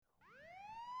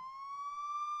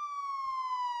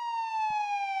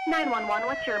911,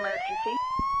 what's your emergency?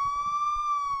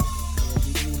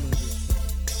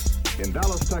 In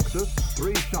Dallas, Texas,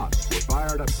 3 shots were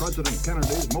fired at President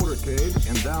Kennedy's motorcade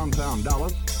in downtown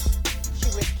Dallas. She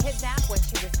was kidnapped when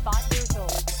she was 5 years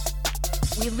old.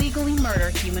 We legally murder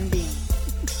human beings.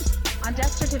 On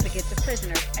death certificates of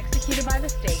prisoners executed by the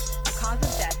state, the cause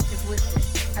of death is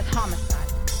listed as homicide.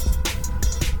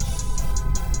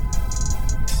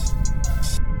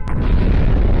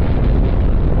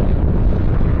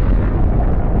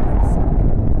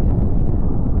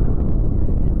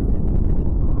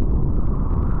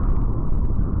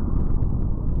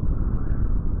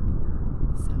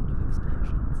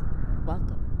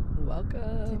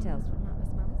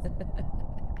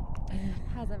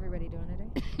 How's everybody doing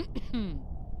today?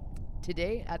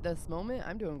 Today, at this moment,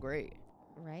 I'm doing great.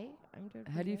 Right? I'm doing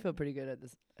How do you good. feel pretty good at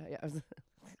this? I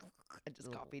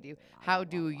just copied you. How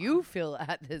do you feel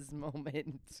at this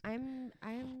moment? I'm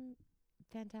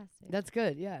fantastic. That's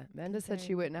good, yeah. Amanda said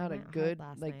she went and had a good,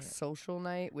 night. Social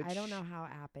night, which... I don't know how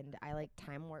it happened. I,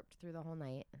 time warped through the whole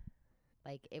night.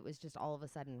 It was just all of a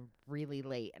sudden really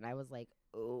late, and I was like,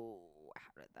 oh,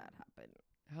 how did that happen?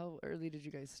 How early did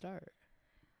you guys start?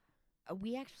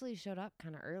 We actually showed up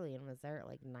kind of early and was there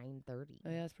at 9:30. Oh,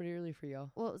 yeah, it's pretty early for y'all.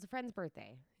 Well, it was a friend's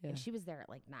birthday, Yeah. and she was there at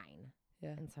 9. Yeah.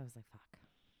 And so I was like, fuck.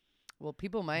 Well,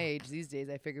 people my age these days,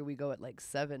 I figure we go at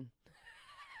 7.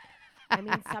 I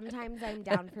mean, sometimes I'm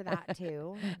down for that,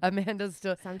 too. Amanda's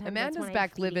still... Sometimes Amanda's that's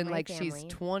back when I'm living feeding like my she's family.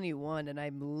 21, and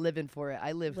I'm living for it.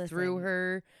 I live through Listen.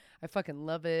 her. I fucking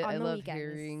love it. On I the love weekends,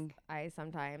 hearing... I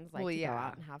sometimes like Well, to go yeah.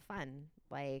 out and have fun.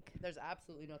 There's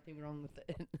absolutely nothing wrong with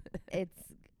it.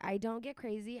 I don't get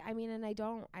crazy. I mean, and I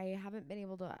haven't been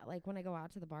able to, when I go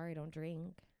out to the bar, I don't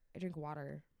drink. I drink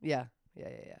water Yeah.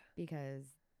 because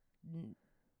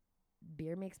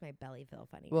beer makes my belly feel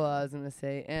funny. Well, I was going to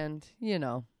say, and,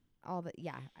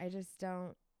 I just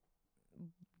don't,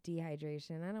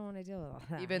 dehydration. I don't want to deal with all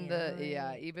that. even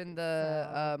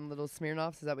the little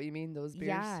Smirnoffs, is that what you mean? Those beers?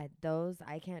 Yeah, those,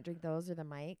 I can't drink those or the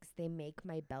mics. They make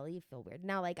my belly feel weird.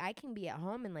 Now, I can be at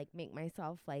home and, make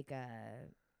myself,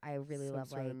 I really Some love,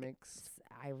 sort of mix.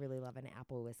 I really love an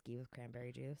apple whiskey with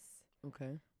cranberry juice.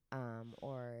 Okay.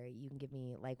 Or you can give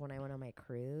me, when I went on my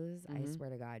cruise, I Mhm. swear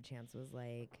to God, Chance was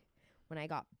when I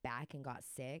got back and got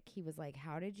sick, he was like,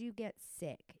 how did you get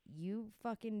sick? You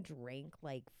fucking drank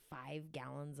 5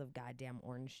 gallons of goddamn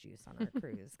orange juice on our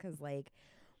cruise. 'Cause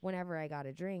whenever I got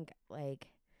a drink,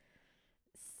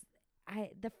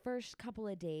 the first couple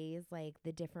of days,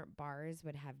 the different bars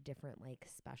would have different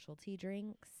specialty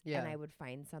drinks. Yeah. And I would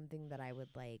find something that I would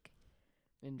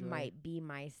Enjoy. might be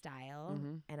my style,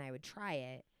 Mhm. and I would try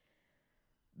it.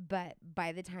 But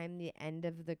by the time the end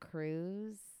of the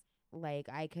cruise,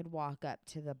 I could walk up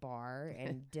to the bar,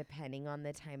 and depending on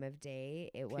the time of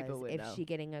day, it People was, would if know. she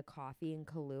getting a coffee and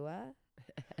Kahlua,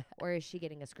 or is she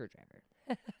getting a screwdriver?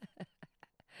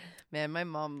 Man, my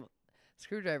mom,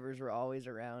 screwdrivers were always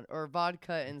around, or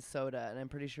vodka and soda, and I'm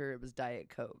pretty sure it was Diet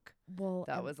Coke. Well,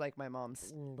 That was my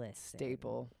mom's listen.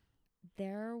 staple.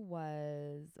 There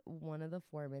was one of the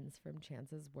foremans from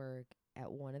Chance's work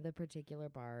at one of the particular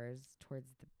bars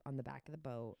on the back of the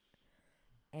boat,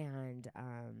 and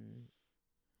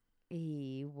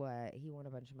he won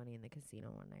a bunch of money in the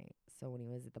casino one night. So when he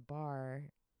was at the bar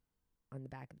on the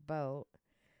back of the boat,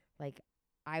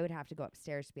 I would have to go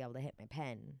upstairs to be able to hit my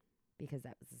pen because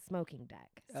that was the smoking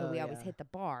deck. So Oh, we always yeah. hit the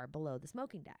bar below the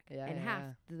smoking deck, Yeah, and yeah,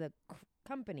 half the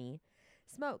company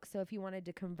smoke. So if you wanted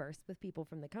to converse with people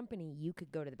from the company, you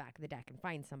could go to the back of the deck and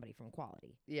find somebody from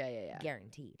Quality. Yeah.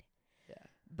 Guaranteed. Yeah.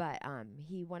 But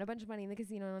he won a bunch of money in the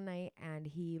casino one night, and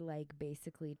he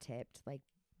basically tipped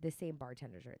the same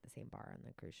bartenders are at the same bar on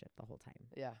the cruise ship the whole time.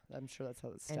 Yeah, I'm sure that's how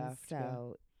it's And staffed.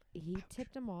 so he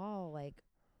tipped them all a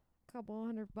couple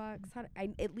 $100,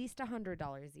 at least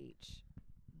 $100 each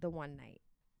the one night.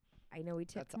 I know he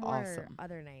tipped That's more awesome.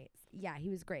 other nights. Yeah, he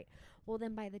was great. Well,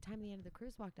 then by the time the end of the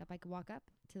cruise walked up, I could walk up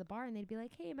to the bar and they'd be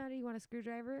like, "Hey, Maddie, you want a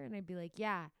screwdriver?" And I'd be like,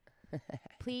 "Yeah."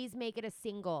 Please make it a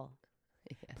single.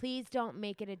 Yeah. Please don't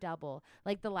make it a double.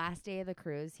 The last day of the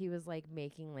cruise, he was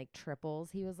making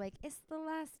triples. He was like, "It's the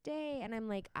last day." And I'm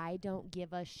like, I don't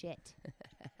give a shit.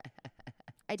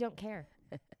 I don't care.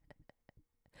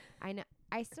 I know.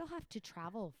 I still have to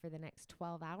travel for the next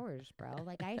 12 hours, bro.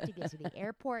 I have to get to the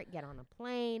airport, get on a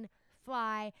plane,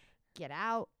 fly, get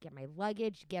out, get my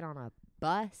luggage, get on a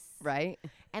bus. Right?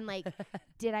 And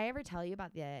did I ever tell you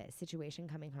about the situation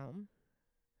coming home?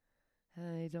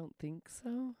 I don't think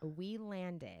so. We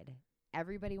landed.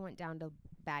 Everybody went down to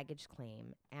baggage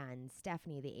claim, and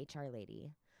Stephanie, the HR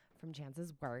lady from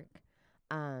Chance's work,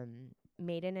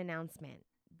 made an announcement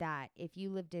that if you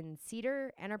lived in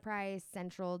Cedar, Enterprise,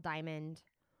 Central, Diamond,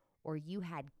 or you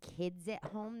had kids at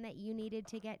home that you needed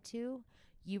to get to,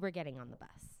 you were getting on the bus.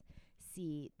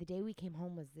 See, the day we came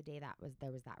home was the day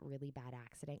there was that really bad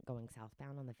accident going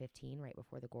southbound on the 15 right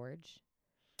before the gorge.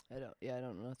 I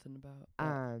don't know nothing about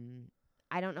that.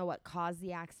 I don't know what caused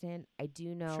the accident. I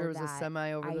do know Sure, it was that a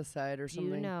semi over the side or do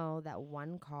something. know that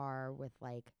one car with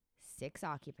like 6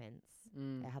 occupants,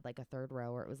 it had like a third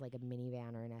row, or it was like a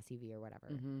minivan or an SUV or whatever.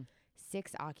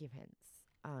 6 occupants.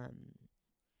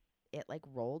 It like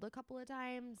rolled a couple of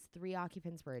times. 3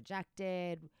 occupants were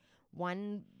ejected.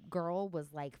 One girl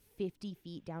was like 50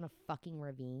 feet down a fucking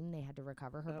ravine. They had to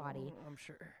recover her body. I'm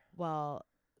sure. Well,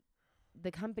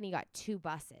 the company got 2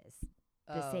 buses,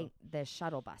 the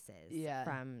shuttle buses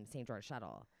from St. George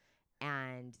Shuttle.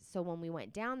 And so when we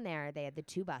went down there, they had the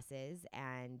 2 buses,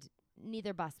 and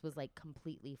neither bus was like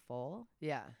completely full.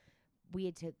 Yeah. We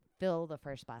had to fill the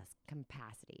first bus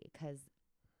capacity because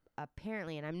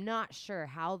apparently, and I'm not sure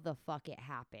how the fuck it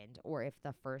happened or if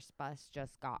the first bus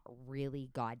just got really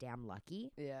goddamn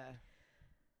lucky. Yeah.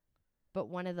 But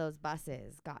one of those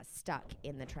buses got stuck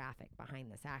in the traffic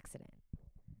behind this accident.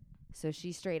 So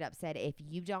she straight up said, if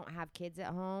you don't have kids at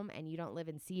home and you don't live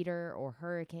in Cedar or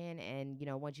Hurricane, and, you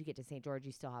know, once you get to St. George,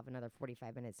 you still have another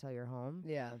 45 minutes till you're home.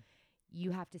 Yeah.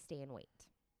 You have to stay and wait.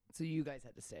 So you guys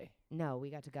had to stay? No, we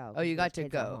got to go. Oh, you got to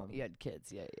go. You had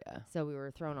kids. Yeah. So we were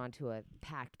thrown onto a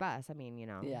packed bus. I mean, you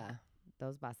know. Yeah.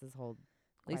 Those buses hold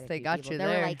At least quite a they few got people. you There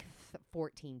there. were like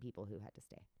 14 people who had to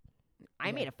stay.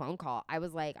 I made a phone call. I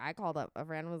called up a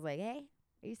friend and was like, hey,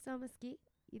 are you still in Mesquite?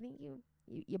 You think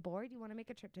you bored? You want to make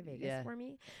a trip to Vegas for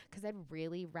me? Because I'd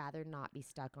really rather not be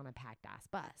stuck on a packed ass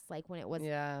bus. Like when it was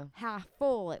half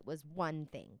full, it was one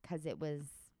thing because it was,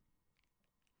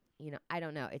 you know, I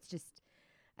don't know. It's just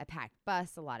a packed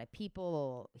bus, a lot of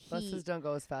people. Buses don't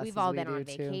go as fast We've as all we been do on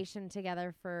too. vacation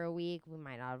together for a week. We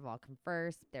might not have all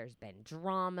conversed. There's been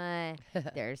drama.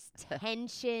 There's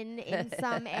tension in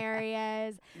some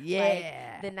areas. Yeah.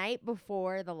 Like, the night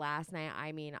before, the last night,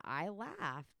 I mean, I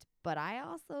laughed, but I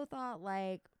also thought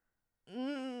like,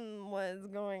 what's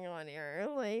going on here?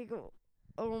 Like,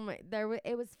 oh my,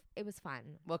 it was fun.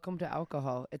 Welcome to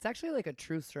alcohol. It's actually like a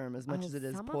truth serum as much as it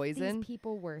is some poison. Of these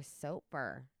people were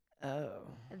sober. Oh.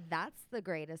 That's the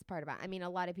greatest part about it. I mean, a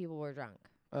lot of people were drunk.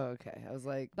 Oh, okay. I was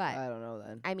like, But I don't know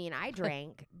then. I mean, I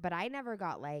drank, but I never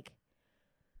got like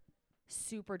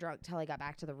super drunk till I got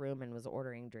back to the room and was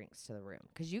ordering drinks to the room.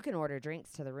 Because you can order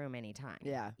drinks to the room anytime.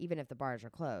 Yeah. Even if the bars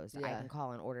are closed. I Yeah. can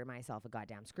call and order myself a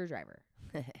goddamn screwdriver.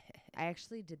 I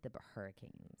actually did the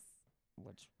Hurricanes,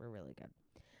 which were really good.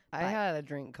 I had a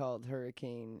drink called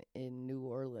Hurricane in New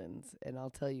Orleans, and I'll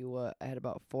tell you what, I had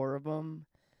about 4 of them,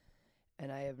 and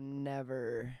I have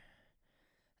never,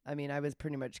 I mean, I was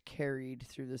pretty much carried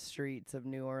through the streets of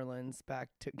New Orleans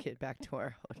to get back to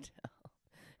our hotel,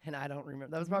 and I don't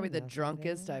remember. That was probably the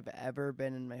drunkest I've ever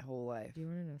been in my whole life. Do you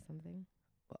want to know something?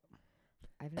 What?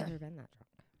 I've never been that drunk.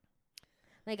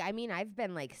 Like, I mean, I've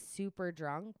been, like, super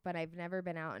drunk, but I've never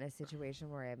been out in a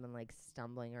situation where I've been, like,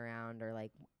 stumbling around or,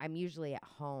 like, I'm usually at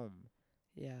home.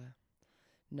 Yeah.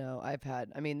 No, I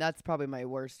mean, that's probably my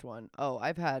worst one. Oh,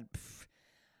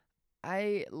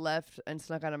 I left and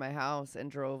snuck out of my house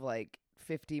and drove, like,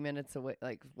 50 minutes away,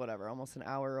 like, whatever, almost an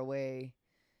hour away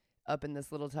up in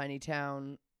this little tiny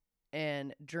town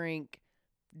and drank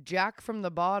Jack from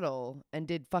the bottle and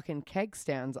did fucking keg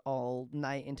stands all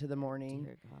night into the morning.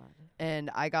 Dear God. And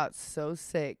I got so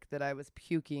sick that I was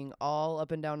puking all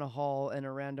up and down a hall in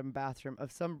a random bathroom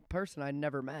of some person I'd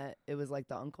never met. It was like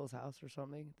the uncle's house or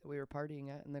something that we were partying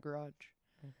at in the garage.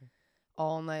 Okay.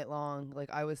 All night long. Like,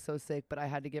 I was so sick, but I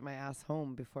had to get my ass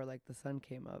home before, like, the sun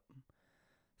came up.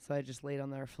 So I just laid on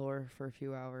their floor for a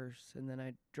few hours, and then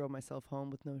I drove myself home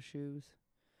with no shoes.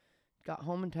 Got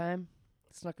home in time,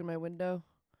 snuck in my window,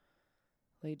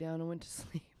 laid down and went to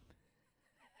sleep.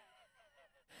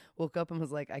 Woke up and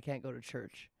was like, I can't go to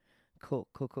church. Cool.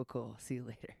 See you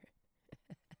later.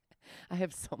 I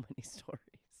have so many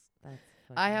stories.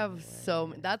 I have so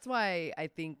many. That's why I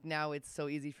think now it's so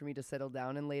easy for me to settle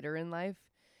down and later in life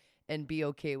and be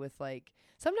okay with, like,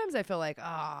 sometimes I feel like,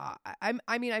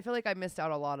 I feel like I missed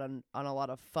out a lot on a lot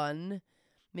of fun,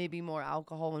 maybe more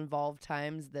alcohol involved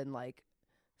times than, like,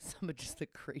 some of just the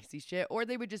crazy shit, or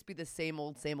they would just be the same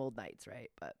old nights, right?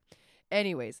 But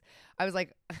anyways, I was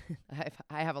like,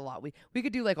 I have a lot. We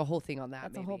could do like a whole thing on that.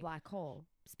 That's maybe. a whole black hole.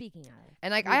 Speaking of,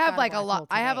 and like we've I have got like a black lot. hole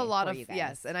I have a today lot for of you guys.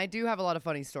 yes, and I do have a lot of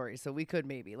funny stories. So we could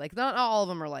maybe like not all of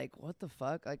them are like what the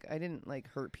fuck. Like I didn't like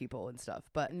hurt people and stuff,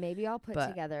 but maybe I'll put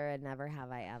together a Never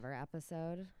Have I Ever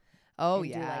episode. Oh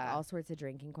and yeah, do like all sorts of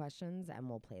drinking questions, and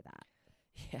we'll play that.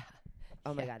 Yeah.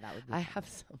 Oh my Yeah. God, that would be I fun. have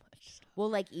so much stuff. We'll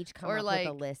like each come Or, up like- with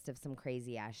a list of some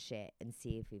crazy ass shit and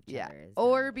see if each Yeah. other is.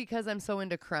 Or done. because I'm so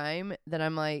into crime that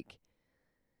I'm like,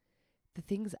 the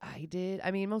things I did.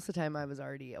 I mean, most of the time I was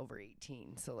already over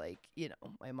 18, so like, you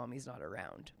know, my mommy's not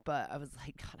around. But I was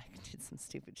like, God, I did some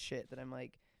stupid shit that I'm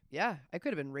like, yeah, I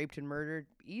could have been raped and murdered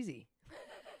easy.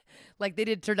 Like they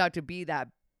did turn out to be that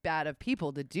bad of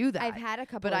people to do that. I've had a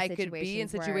couple but of I could be in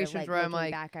situations where where I'm looking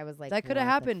like, back, I was like, that could have what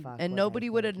the happened, fuck and was I nobody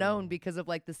would have known thinking? because of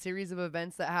like the series of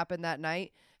events that happened that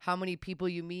night, how many people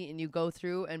you meet and you go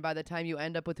through, and by the time you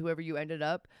end up with whoever you ended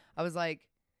up, I was like,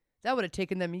 that would have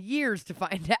taken them years to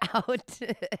find out.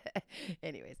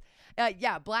 Anyways,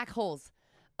 yeah, black holes.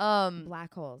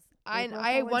 Black holes. I April, fall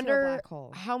into a wonder black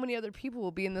hole. how many other people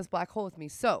will be in this black hole with me.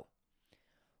 So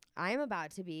I'm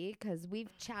about to be, because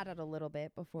we've chatted a little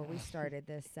bit before we started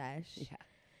this sesh. yeah,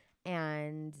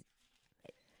 And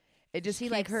it just she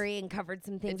keeps, like hurried and covered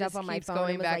some things just up on my keeps phone going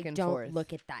and was back like, and don't forth.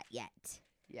 look at that yet.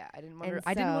 Yeah, I didn't want And her.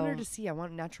 I didn't want her so- to see. I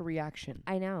want natural reaction.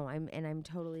 I know. I'm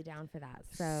totally down for that.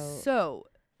 So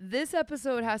this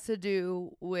episode has to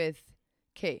do with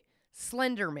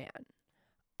Slenderman.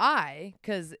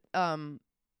 Because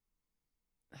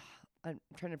I'm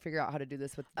trying to figure out how to do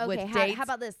this with okay, dates. how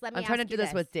about this? Let me I'm trying to ask do you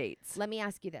this with dates. Let me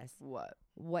ask you this.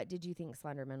 What did you think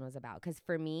Slenderman was about? Because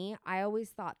for me, I always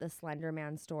thought the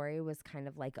Slenderman story was kind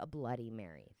of like a Bloody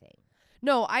Mary thing.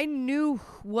 No, I knew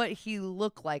what he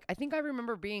looked like. I think I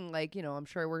remember being like, you know, I'm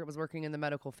sure I was working in the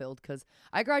medical field because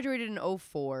I graduated in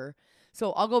 2004.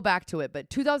 So I'll go back to it. But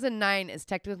 2009 is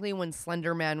technically when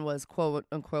Slenderman was quote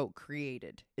unquote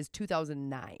created, is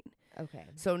 2009. Okay.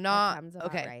 So That not, sounds about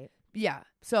okay. right. Yeah.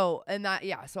 So,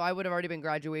 so I would have already been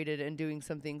graduated and doing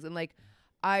some things. And like,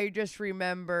 I just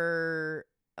remember,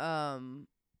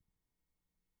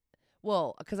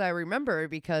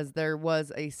 because there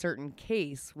was a certain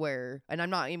case where, and I'm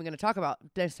not even going to talk about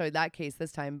necessarily that case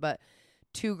this time, but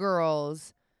two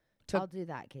girls I'll do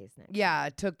that case next. yeah,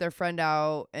 took their friend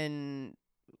out and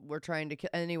were trying to kill,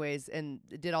 anyways, and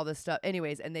did all this stuff,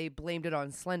 anyways, and they blamed it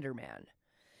on Slenderman.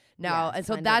 Now, Yeah, and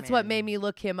so that's what Slenderman. made me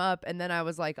look him up, and then I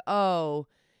was like, oh,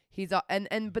 he's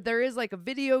but there is like a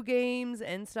video games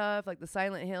and stuff, like the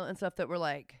Silent Hill and stuff that were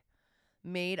like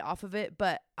made off of it,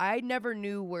 but I never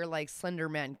knew where like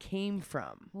Slenderman came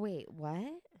from. Wait,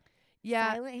 what?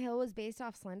 Yeah, Silent Hill was based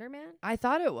off Slenderman? I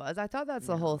thought it was. I thought that's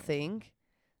the whole No. thing.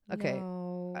 Okay.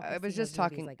 No, I I've was seen just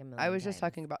those movies, talking. like, a I million was just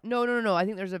times. talking about. No. I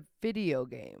think there's a video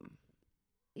game.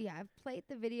 Yeah, I've played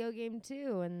the video game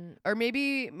too, and Or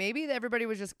maybe everybody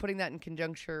was just putting that in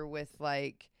conjunction with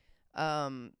like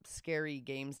scary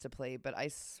games to play, but I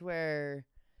swear,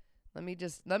 let me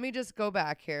just go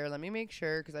back here. Let me make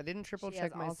sure cuz I didn't triple she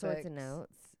check has my all sorts of sex.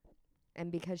 notes.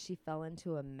 And because she fell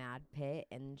into a mad pit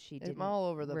and she I'm didn't all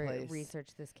over the place.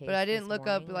 research this case, But I didn't this look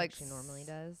up, morning like, she normally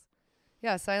does.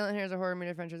 Yeah, Silent Hill is a horror made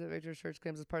adventure that Victor Church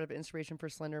claims as part of inspiration for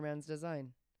Slenderman's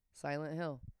design. Silent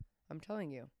Hill. I'm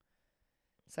telling you.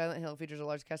 Silent Hill features a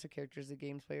large cast of characters. The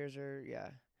game's players are, yeah.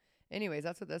 Anyways,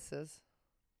 that's what this is.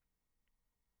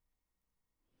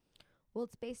 Well,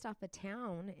 it's based off a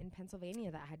town in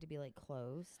Pennsylvania that had to be like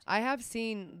closed. I have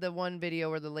seen the one video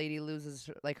where the lady loses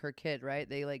like her kid, right?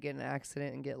 They like get in an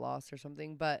accident and get lost or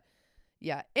something. But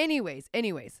yeah, anyways.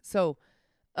 So,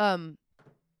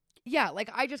 yeah, like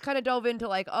I just kind of delve into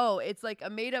like, oh, it's like a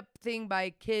made up thing by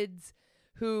kids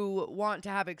who want to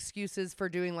have excuses for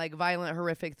doing like violent,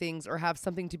 horrific things or have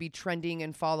something to be trending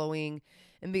and following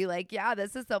and be like, yeah,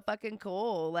 this is so fucking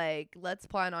cool. Like, let's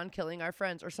plan on killing our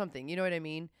friends or something. You know what I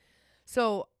mean?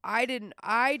 So I didn't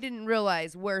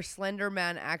realize where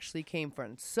Slenderman actually came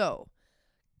from. So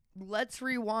let's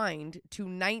rewind to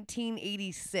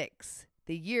 1986,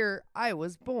 the year I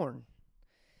was born.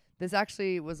 This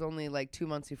actually was only like 2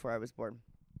 months before I was born.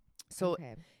 So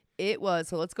Okay.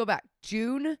 so let's go back.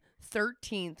 June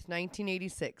 13th,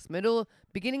 1986,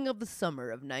 beginning of the summer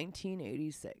of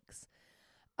 1986.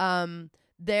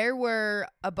 There were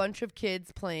a bunch of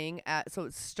kids playing so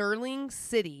it's Sterling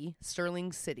City,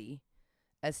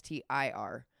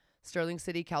 STIR, Sterling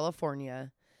City,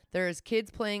 California. There's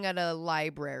kids playing at a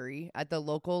library, at the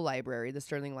local library, the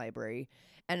Sterling Library.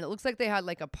 And it looks like they had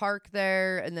like a park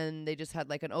there, and then they just had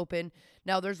like an open.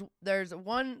 Now there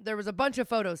was a bunch of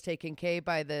photos taken,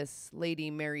 by this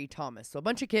lady, Mary Thomas. So a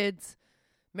bunch of kids,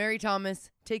 Mary Thomas,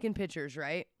 taking pictures,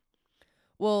 right?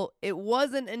 Well, it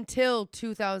wasn't until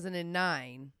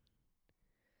 2009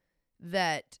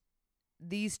 that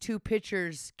these two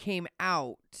pictures came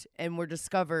out and were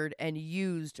discovered and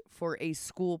used for a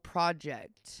school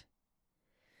project.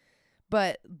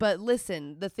 But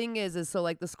listen, the thing is so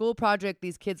like the school project,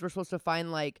 these kids were supposed to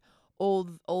find like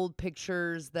old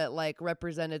pictures that like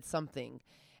represented something.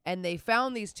 And they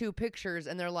found these 2 pictures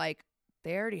and they're like,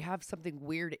 they already have something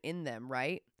weird in them,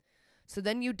 right? So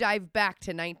then you dive back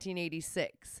to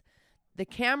 1986. The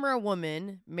camera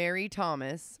woman, Mary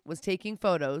Thomas, was taking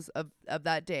photos of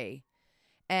that day.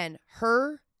 And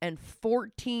her and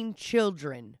 14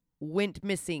 children went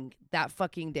missing that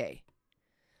fucking day.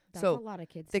 That's so a lot of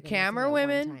kids. The camera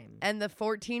women and the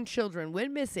 14 children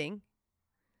went missing.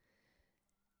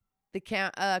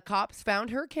 The cops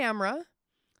found her camera,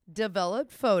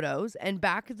 developed photos, and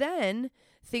back then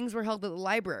things were held at the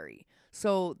library.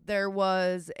 So there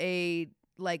was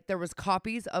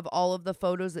copies of all of the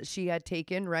photos that she had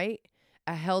taken, right?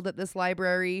 Held at this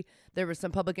library. There was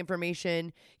some public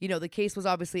information. You know, the case was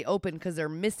obviously open because they're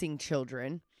missing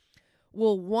children.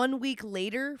 Well, 1 week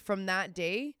later from that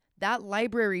day, that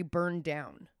library burned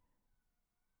down.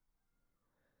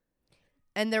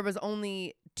 And there was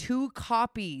only 2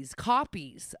 copies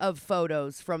of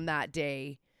photos from that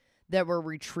day that were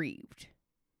retrieved.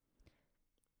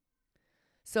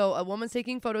 So a woman's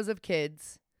taking photos of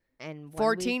kids. And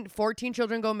 14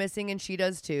 children go missing, and she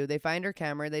does too. They find her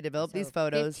camera. They develop these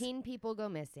photos. 15 people go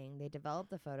missing. They develop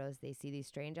the photos. They see these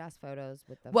strange-ass photos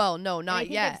with the... Well, no, not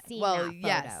yet. Well,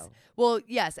 yes. Photo. Well,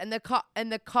 yes. And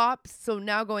the cops, so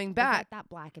now going back... that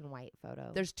black and white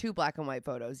photo. There's 2 black and white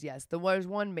photos, yes. There's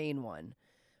one main one.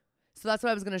 So that's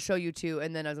what I was going to show you too,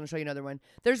 and then I was going to show you another one.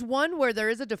 There's one where there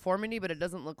is a deformity, but it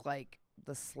doesn't look like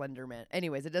the Slenderman.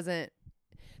 Anyways, it doesn't...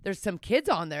 There's some kids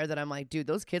on there that I'm like, dude,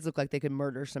 those kids look like they could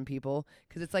murder some people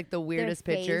because it's like the weirdest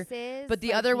picture. But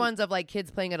the other ones of like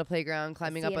kids playing at a playground,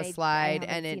 climbing up a slide,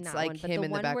 and it's like him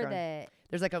in the background.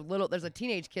 There's like there's a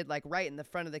teenage kid like right in the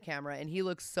front of the camera, and he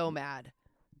looks so mad.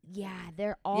 Yeah,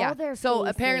 they're all their So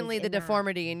apparently the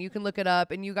deformity, and you can look it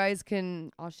up, and you guys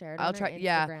can. I'll share it on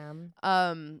Instagram.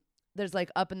 Yeah. There's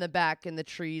like up in the back in the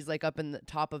trees, like up in the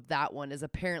top of that one is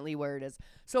apparently where it is.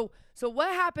 So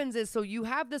what happens is, so you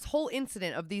have this whole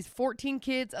incident of these 14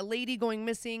 kids, a lady going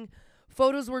missing,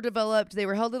 photos were developed, they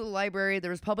were held at the library,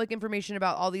 there was public information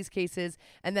about all these cases,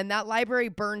 and then that library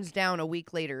burns down a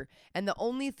week later. And the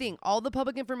only thing, all the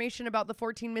public information about the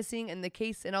 14 missing and the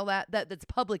case and all that's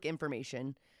public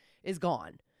information is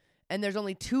gone. And there's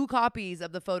only 2 copies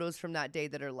of the photos from that day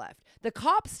that are left. The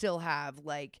cops still have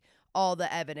like all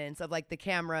the evidence of like the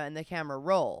camera and the camera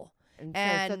roll.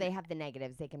 And so they have the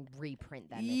negatives. They can reprint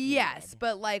them. Yes,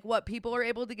 but like what people are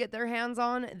able to get their hands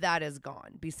on, that is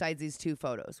gone besides these 2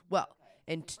 photos. Well,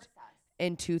 in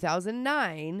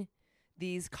 2009,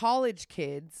 these college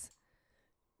kids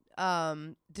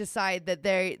decide that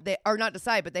they are not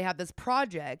decide, but they have this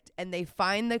project and they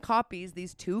find the copies,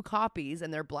 these 2 copies,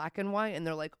 and they're black and white, and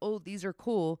they're like, oh, these are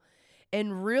cool,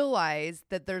 and realize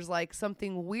that there's like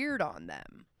something weird on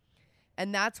them.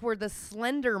 And that's where the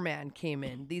Slenderman came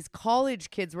in. These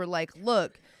college kids were like,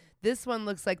 look, this one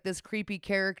looks like this creepy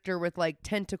character with like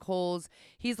tentacles.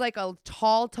 He's like a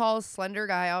tall, slender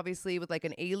guy, obviously, with like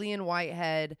an alien white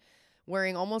head,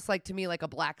 wearing almost like, to me, like a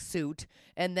black suit.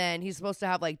 And then he's supposed to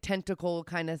have like tentacle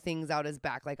kind of things out his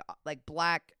back, like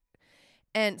black.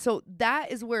 And so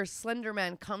that is where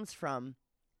Slenderman comes from,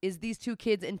 is these 2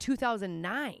 kids in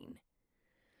 2009.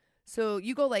 So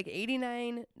you go like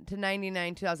 89 to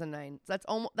 99, 2009.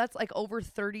 So that's like over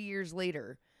 30 years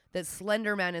later that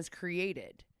Slenderman is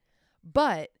created.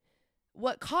 But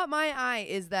what caught my eye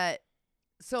is that,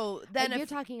 so then you're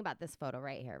talking about this photo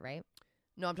right here, right?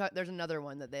 No, I'm talking. There's another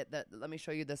one that let me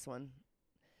show you this one.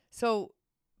 So,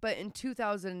 but in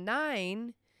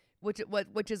 2009, which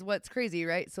is what's crazy,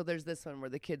 right? So there's this one where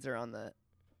the kids are on the.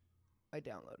 I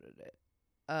downloaded it.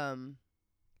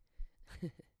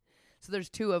 So there's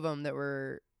 2 of them that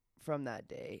were from that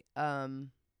day. So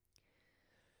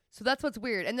that's what's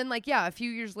weird. And then like, yeah, a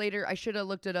few years later, I should have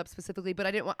looked it up specifically, but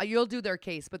I didn't want, you'll do their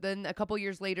case. But then a couple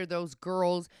years later, those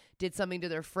girls did something to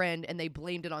their friend and they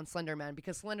blamed it on Slenderman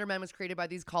because Slenderman was created by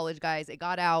these college guys. It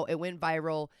got out, it went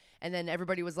viral. And then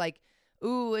everybody was like,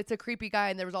 ooh, it's a creepy guy.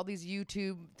 And there was all these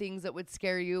YouTube things that would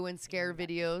scare you and scare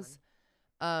videos.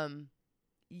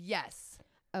 Yes.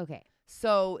 Okay.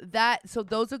 So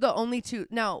those are the only 2.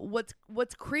 Now,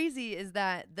 what's crazy is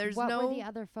that there's what were the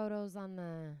other photos on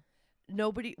the...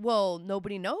 Nobody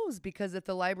knows, because if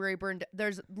the library burned,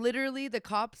 there's literally the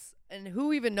cops, and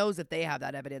who even knows if they have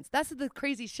that evidence? That's the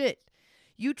crazy shit.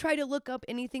 You try to look up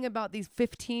anything about these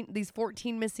 14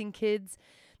 missing kids,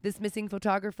 this missing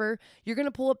photographer, you're going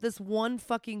to pull up this one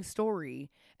fucking story,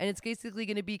 and it's basically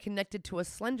going to be connected to a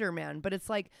Slenderman. But it's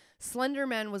like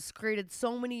Slenderman was created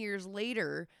so many years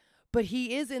later, but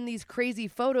he is in these crazy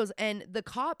photos, and the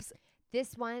cops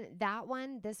This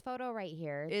photo right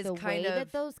here, is the kind way of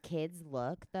that those kids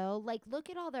look, though, like, look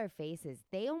at all their faces.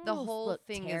 They almost whole look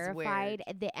thing is terrified.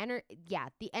 The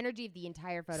energy of the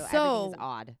entire photo, So, everything is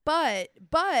odd.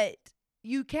 But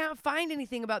you can't find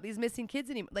anything about these missing kids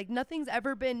anymore. Like, nothing's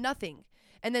ever been nothing.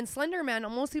 And then Slenderman,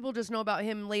 most people just know about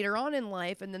him later on in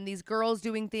life, and then these girls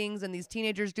doing things and these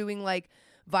teenagers doing like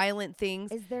violent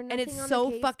things. Is there nothing and it's on so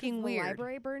the case fucking 'cause weird. The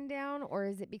library burned down, or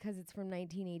is it because it's from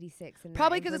 1986 and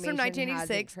Probably because it's from information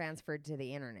 1986 hasn't transferred to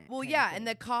the internet? Well, kind of yeah, thing? and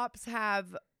the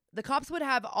cops would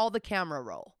have all the camera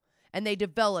roll, and they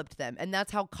developed them, and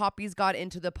that's how copies got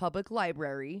into the public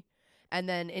library, and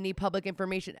then any public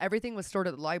information, everything was stored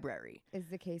at the library. Is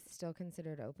the case still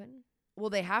considered open? Well,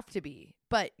 they have to be,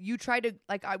 but you try to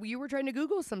you were trying to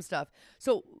Google some stuff.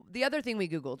 So the other thing we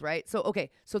Googled, right? So,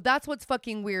 okay. So that's what's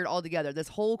fucking weird altogether. This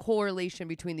whole correlation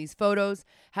between these photos,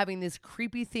 having this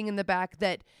creepy thing in the back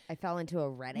that I fell into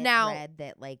a Reddit thread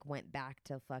that like went back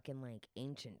to fucking like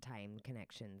ancient time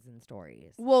connections and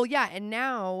stories. Well, yeah. And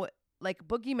now like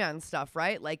boogeyman stuff,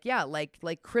 right? Like, yeah, like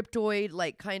cryptoid,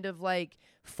 like kind of like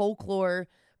folklore.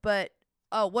 But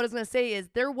what I was going to say is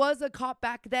there was a cop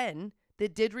back then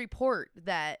that did report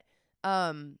that they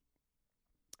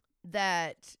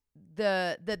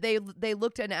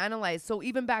looked and analyzed. So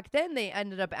even back then they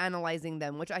ended up analyzing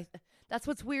them, which that's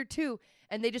what's weird too.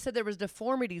 And they just said there was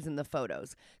deformities in the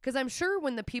photos. Because I'm sure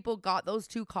when the people got those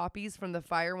 2 copies from the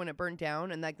fire when it burnt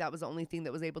down and like that was the only thing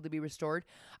that was able to be restored,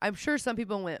 I'm sure some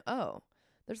people went, oh,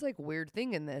 there's like weird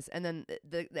thing in this. And then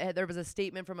there was a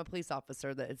statement from a police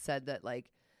officer that had said that like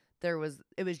it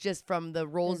was just from the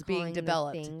rolls being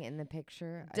developed. The thing in the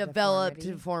picture, developed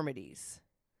deformities.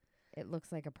 It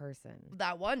looks like a person.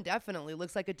 That one definitely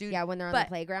looks like a dude. Yeah, when they're on the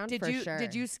playground, for sure.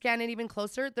 Did you scan it even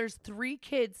closer? There's 3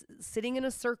 kids sitting in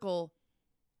a circle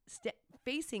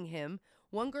facing him.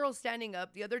 One girl standing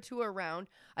up, the other 2 are around.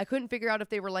 I couldn't figure out if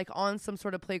they were like on some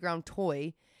sort of playground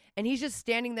toy. And he's just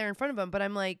standing there in front of them. But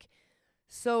I'm like,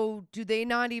 so do they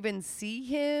not even see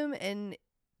him? And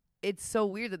it's so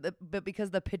weird but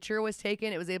because the picture was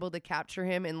taken, it was able to capture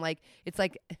him, and like it's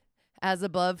like as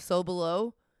above, so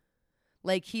below.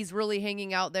 Like he's really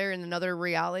hanging out there in another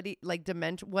reality, like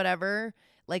dimension, whatever,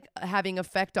 like having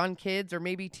effect on kids, or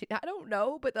maybe I don't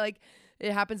know, but like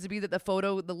it happens to be that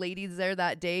the lady's there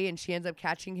that day, and she ends up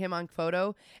catching him on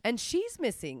photo, and she's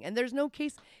missing, and there's no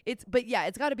case. But yeah,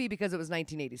 it's got to be because it was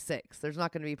 1986. There's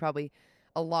not going to be probably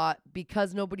a lot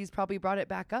because nobody's probably brought it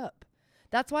back up.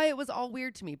 That's why it was all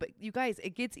weird to me. But you guys,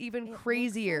 it gets even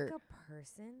crazier. Looks like a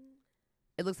person.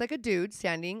 It looks like a dude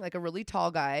standing, like a really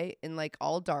tall guy in like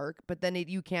all dark. But then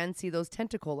you can see those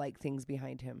tentacle-like things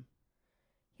behind him.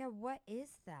 Yeah, what is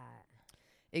that?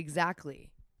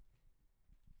 Exactly.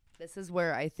 This is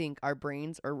where I think our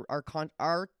brains or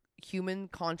our human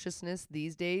consciousness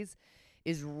these days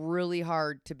is really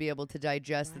hard to be able to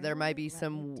digest. There might be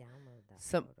some.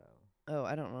 Oh,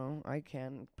 I don't know. I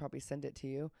can probably send it to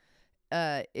you.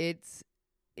 It's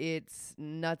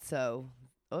nutso.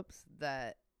 Oops,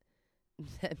 that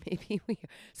maybe we.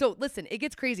 So listen, it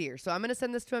gets crazier. So I'm gonna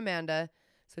send this to Amanda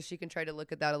so she can try to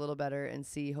look at that a little better and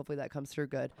see. Hopefully that comes through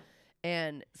good.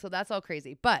 And so that's all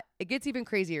crazy, but it gets even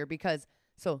crazier because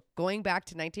going back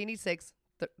to 1986,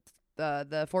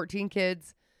 the 14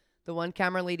 kids, the one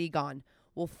camera lady gone.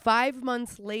 Well, 5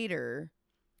 months later,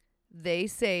 they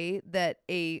say that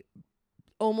a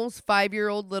almost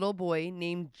 5-year-old little boy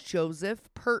named Joseph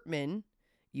Pertman.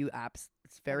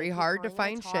 It's very hard to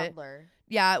find shit.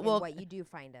 Yeah, well, what you do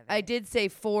find of it. I did say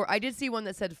 4. I did see one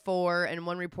that said 4, and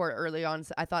one report early on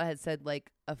I thought it had said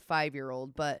like a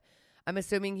 5-year-old, but I'm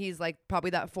assuming he's like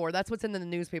probably that 4. That's what's in the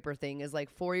newspaper thing is like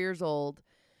 4 years old.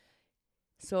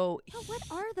 So what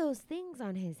are those things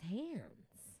on his hands?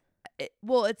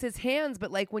 It's his hands,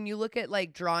 but like when you look at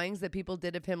like drawings that people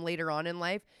did of him later on in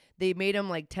life, they made him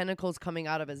like tentacles coming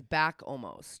out of his back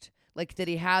almost. Like that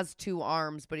he has 2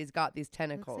 arms, but he's got these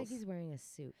tentacles. Looks like he's wearing a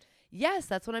suit. Yes,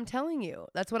 that's what I'm telling you.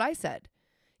 That's what I said.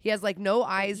 He has like no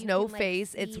eyes, no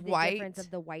face. It's white. The difference of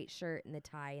the white shirt and the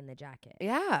tie and the jacket.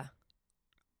 Yeah.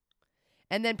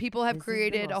 And then people have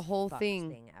created a whole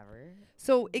thing ever.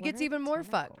 So it gets even more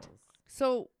fucked.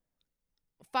 So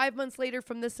 5 months later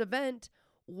from this event,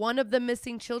 one of the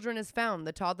missing children is found,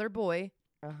 the toddler boy.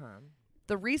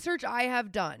 The research I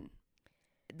have done,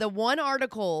 the one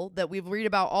article that we've read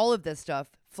about all of this stuff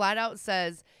flat out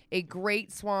says a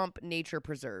great swamp nature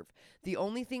preserve. The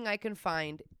only thing I can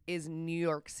find is New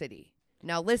York City.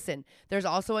 Now listen, there's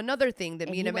also another thing that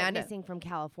me and Amanda went missing from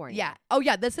California. Yeah. Oh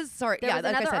yeah, this is sorry. There was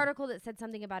like another article that said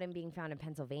something about him being found in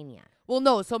Pennsylvania. Well,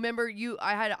 no. So remember,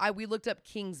 we looked up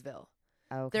Kingsville.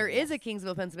 Okay, there is a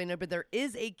Kingsville, Pennsylvania, but there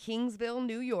is a Kingsville,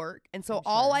 New York, and so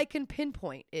all I can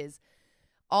pinpoint is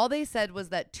All they said was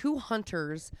that 2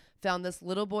 hunters found this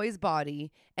little boy's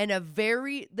body and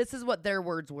this is what their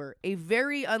words were, a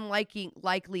very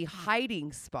likely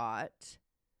hiding spot.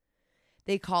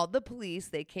 They called the police.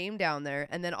 They came down there.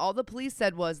 And then all the police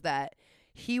said was that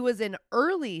he was in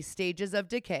early stages of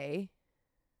decay.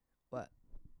 What?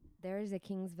 There is a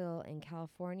Kingsville in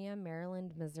California,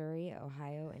 Maryland, Missouri,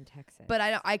 Ohio, and Texas.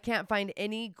 But I can't find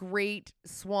any great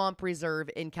swamp reserve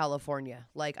in California.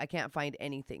 Like, I can't find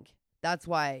anything. That's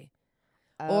why.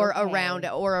 Okay. Or around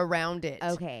it.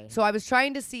 Okay. So I was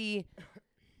trying to see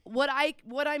what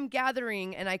I'm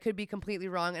gathering, and I could be completely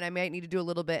wrong, and I might need to do a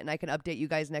little bit, and I can update you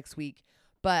guys next week.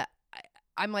 But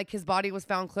I'm like, his body was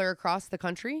found clear across the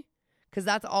country, because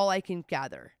that's all I can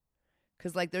gather.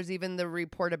 Because like, there's even the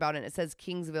report about it. It says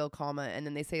Kingsville, and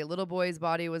then they say a little boy's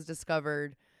body was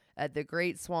discovered at the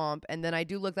Great Swamp, and then I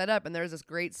do look that up, and there's this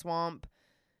Great Swamp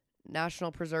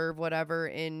National Preserve, whatever,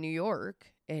 in New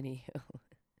York. Anywho.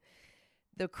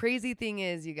 The crazy thing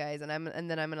is, you guys, and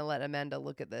then I'm going to let Amanda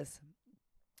look at this.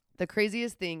 The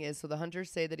craziest thing is, so the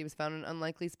hunters say that he was found in an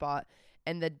unlikely spot,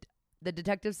 and the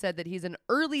detective said that he's in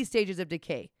early stages of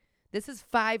decay. This is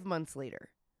 5 months later.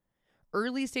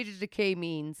 Early stages of decay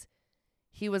means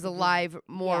he was alive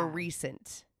more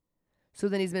recent. So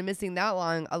then he's been missing that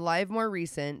long, alive more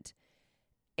recent,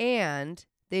 and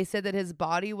they said that his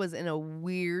body was in a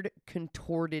weird,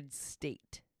 contorted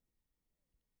state.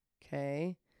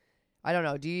 Okay. I don't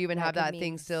know. Do you even have that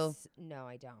thing still? No,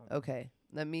 I don't. Okay.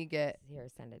 Let me get... Here,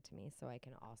 send it to me so I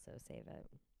can also save it.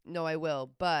 No, I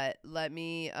will. But let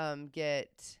me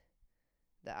get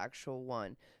the actual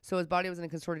one. So his body was in a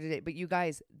contorted state. But you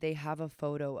guys, they have a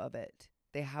photo of it.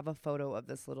 They have a photo of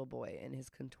this little boy in his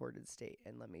contorted state.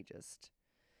 And let me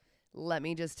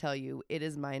just tell you, it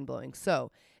is mind-blowing.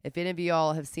 So if any of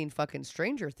y'all have seen fucking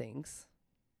Stranger Things...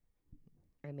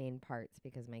 I mean parts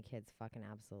because my kids fucking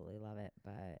absolutely love it,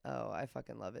 but oh, I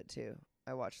fucking love it too.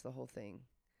 I watched the whole thing.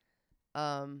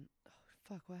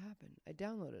 Fuck, what happened? I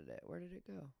downloaded it. Where did it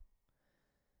go?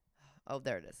 Oh,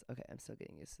 there it is. Okay, I'm still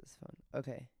getting used to this phone.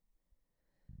 Okay.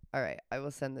 All right, I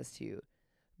will send this to you.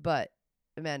 But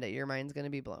Amanda, your mind's gonna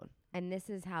be blown. And this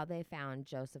is how they found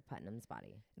Joseph Putnam's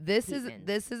body. This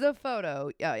is a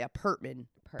photo. Yeah, Pertman.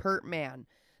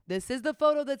 This is the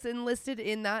photo that's enlisted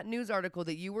in that news article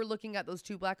that you were looking at, those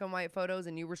 2 black and white photos,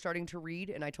 and you were starting to read,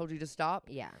 and I told you to stop.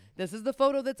 Yeah. This is the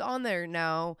photo that's on there.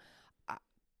 Now,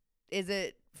 is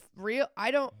it real?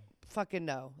 I don't fucking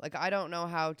know. Like, I don't know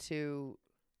how to...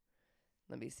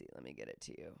 Let me see. Let me get it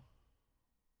to you.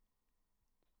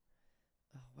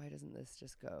 Oh, why doesn't this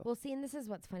just go? Well, see, and this is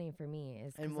what's funny for me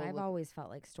is because I've always felt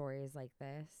like stories like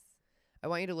this... I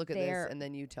want you to look at this and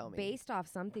then you tell me. Based off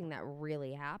something that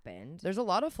really happened. There's a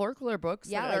lot of folklore books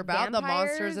that are about the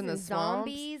monsters in the swamps.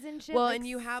 Zombies and shit. Well, and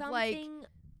you have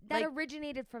that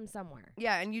originated from somewhere.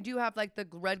 Yeah, and you do have like the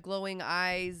red glowing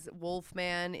eyes,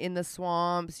 Wolfman in the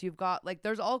swamps. You've got like,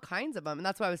 there's all kinds of them. And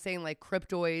that's why I was saying like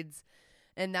cryptoids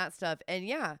and that stuff. And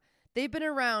yeah, they've been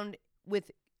around with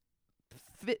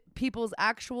people's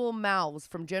actual mouths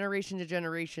from generation to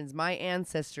generations. My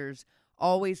ancestors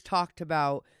always talked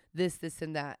about this,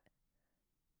 and that.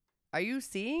 Are you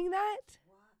seeing that?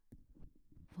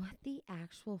 What the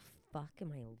actual fuck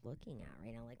am I looking at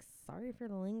right now? Like, sorry for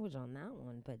the language on that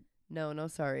one, but... No,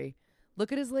 sorry.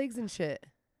 Look at his legs and shit.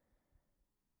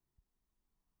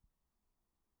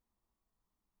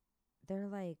 They're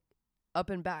like... up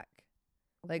and back.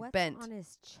 Like what's bent. on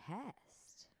his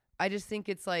chest? I just think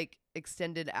it's like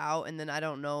extended out, and then I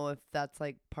don't know if that's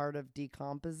like part of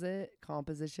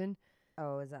composition.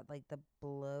 Oh, is that like the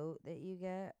bloat that you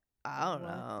get? I don't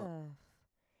know.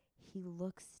 He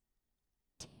looks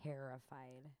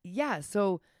terrified. Yeah,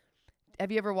 so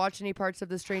have you ever watched any parts of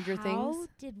the Stranger Things? How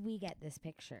did we get this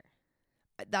picture?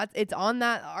 It's on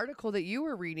that article that you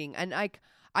were reading, and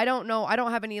I don't know. I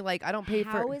don't have any I don't pay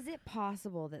for. How is it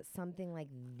possible that something like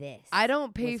this? I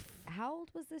don't pay. How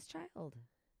old was this child?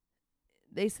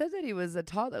 They said that he was a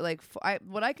toddler.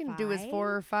 What I can do is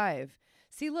 4 or 5.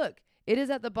 See, look. It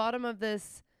is at the bottom of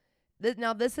this.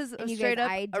 Now, this is straight up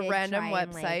a random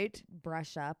website.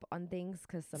 Brush up on things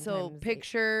because sometimes. So,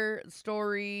 picture,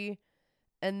 story,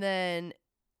 and then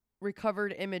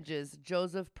recovered images.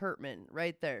 Joseph Pertman,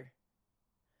 right there.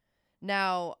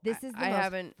 Now, this is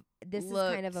This looked.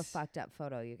 is kind of a fucked up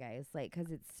photo, you guys. Like,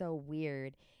 because it's so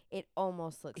weird. It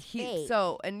almost looks fake.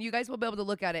 So, and you guys will be able to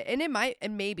look at it, and it might,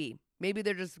 and maybe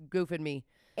they're just goofing me.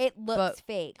 It looks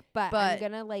fake, but I'm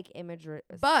gonna image.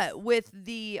 But with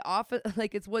the office,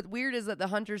 it's what weird is that the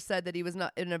hunters said that he was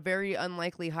not in a very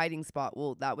unlikely hiding spot.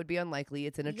 Well, that would be unlikely.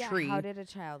 It's in a tree. How did a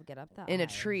child get up that in high? a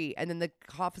tree? And then the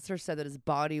officer said that his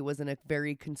body was in a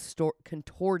very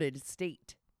contorted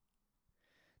state.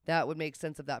 that would make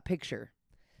sense of that picture.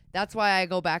 That's why I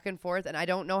go back and forth, and I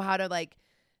don't know how to like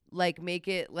make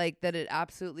it like that. It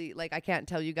absolutely like I can't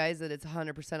tell you guys that it's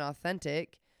 100%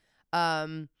 authentic.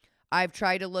 I've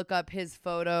tried to look up his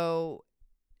photo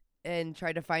and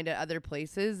try to find it other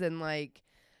places, and like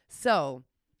so.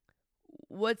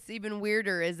 What's even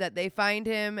weirder is that they find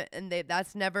him and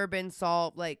that's never been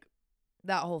solved. Like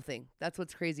that whole thing. That's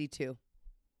what's crazy too.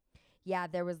 Yeah,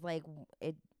 there was like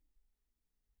it.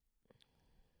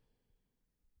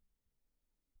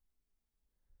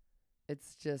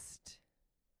 It's just.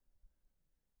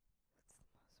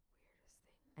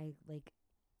 It's the most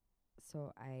weirdest thing.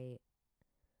 I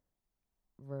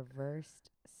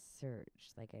reversed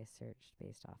search. Like I searched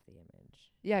based off the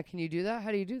image. Yeah, can you do that?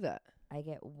 How do you do that? I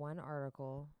get one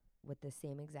article with the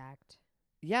same exact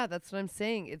Yeah, that's what I'm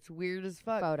saying. It's weird as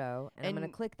fuck. photo, and I'm And- going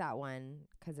to click that one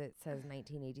because it says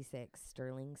 1986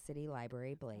 Sterling City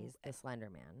Library Blaze, the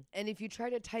Slenderman. And if you try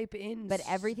to type in, But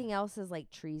everything else is like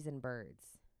trees and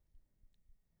birds.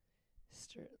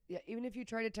 yeah, even if you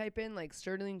try to type in like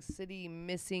Sterling City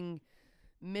missing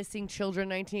children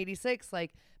 1986,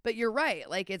 like, but you're right.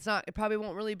 Like it probably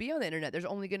won't really be on the internet. There's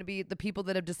only going to be the people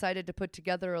that have decided to put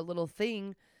together a little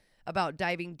thing about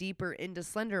diving deeper into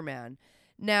Slenderman.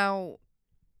 Now,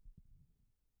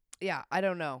 yeah, I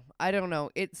don't know.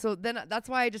 So then that's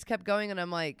why I just kept going, and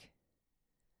I'm like,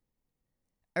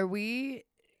 are we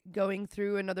going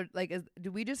through another, like,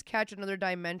 do we just catch another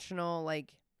dimensional,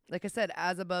 like I said,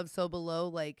 as above, so below,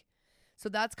 like, so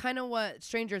that's kind of what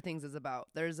Stranger Things is about.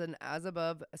 There's an as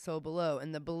above, so below,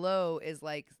 and the below is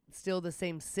like still the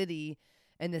same city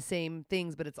and the same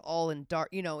things, but it's all in dark,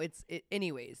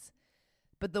 anyways.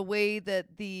 But the way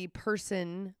that the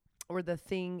person or the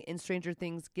thing in Stranger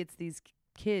Things gets these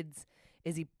kids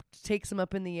is he takes them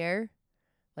up in the air,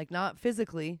 like not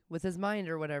physically with his mind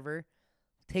or whatever,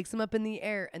 takes them up in the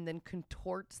air and then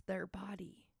contorts their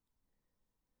body.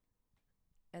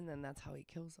 And then that's how he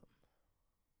kills them.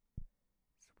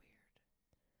 It's weird.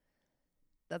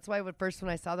 That's why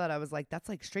when I saw that, I was like, that's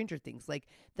like Stranger Things. Like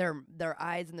their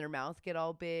eyes and their mouth get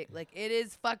all big. Like it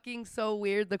is fucking so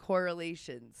weird, the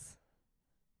correlations.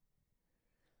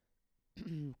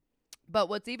 But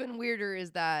what's even weirder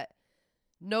is that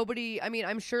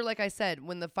I'm sure, like I said,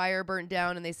 when the fire burnt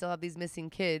down and they still have these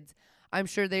missing kids, I'm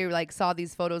sure they like saw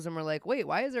these photos and were like, wait,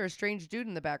 why is there a strange dude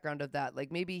in the background of that?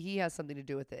 Like maybe he has something to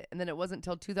do with it. And then it wasn't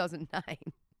until 2009.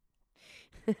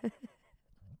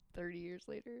 30 years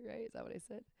later, right? Is that what I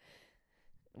said?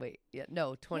 Wait, yeah,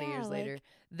 no, 20 years later,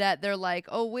 that they're like,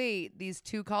 oh, wait, these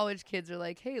two college kids are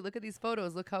like, hey, look at these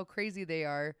photos. Look how crazy they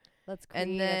are. Let's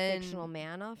create a fictional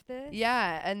man off this.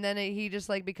 Yeah, and then he just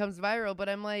like becomes viral. But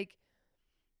I'm like,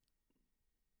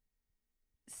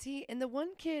 see, and the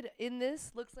one kid in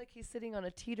this looks like he's sitting on a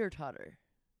teeter-totter.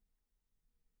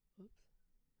 Oops.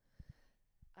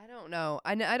 I don't know.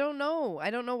 I don't know. I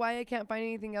don't know why I can't find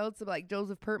anything else about like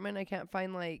Joseph Pertman. I can't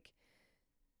find like.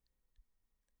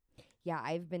 Yeah,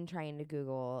 I've been trying to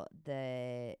Google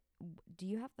do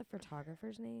you have the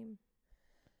photographer's name?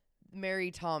 Mary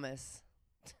Thomas.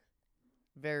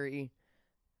 Very,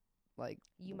 like,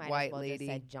 you might white as well lady. Just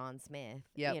said John Smith.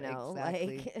 Yep,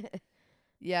 exactly. Like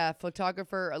yeah,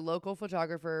 a local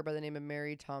photographer by the name of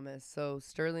Mary Thomas. So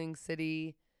Sterling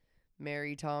City,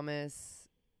 Mary Thomas.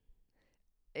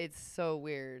 It's so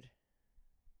weird.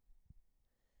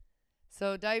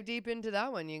 So dive deep into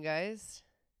that one, you guys.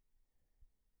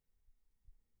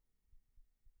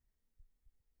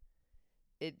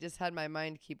 It just had my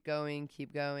mind keep going.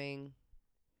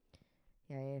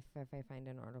 Yeah, if I find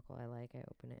an article I like, I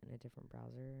open it in a different browser,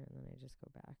 and then I just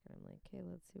go back and I'm like, okay,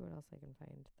 let's see what else I can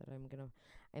find that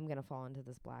I'm gonna fall into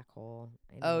this black hole.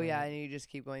 Oh yeah, and you just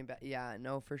keep going back. Yeah,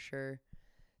 no, for sure.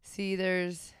 See,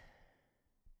 there's.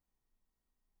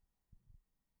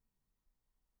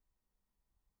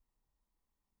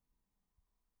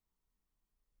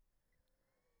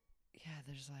 Yeah,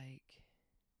 there's like.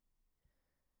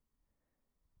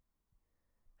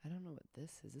 I don't know what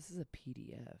this is. This is a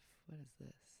PDF. What is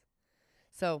this?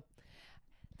 So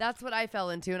that's what I fell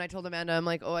into. And I told Amanda, I'm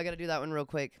like, oh, I got to do that one real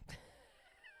quick.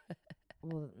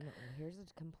 Well, no, here's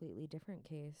a completely different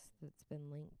case that's been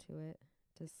linked to it,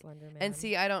 to Slenderman. And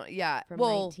see, I don't, yeah. From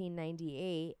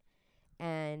 1998.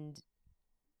 And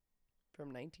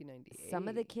from 1998. some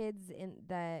of the kids in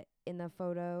the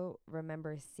photo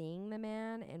remember seeing the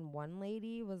man, and one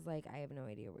lady was like, I have no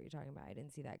idea what you're talking about. I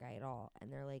didn't see that guy at all.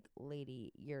 And they're like,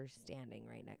 lady, you're standing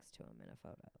right next to him in a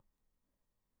photo.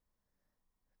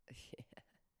 Yeah.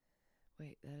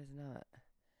 Wait, that is not.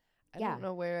 I Yeah. don't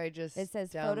know where I just. It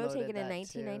says photo downloaded taken in that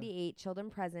 1998. Children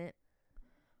present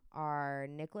are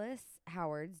Nicholas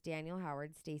Howards, Daniel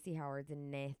Howard, Stacy Howards,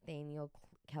 and Nathaniel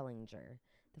Kellinger.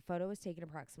 The photo was taken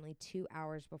approximately 2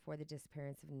 hours before the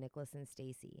disappearance of Nicholas and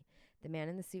Stacy. The man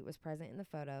in the suit was present in the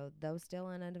photo, though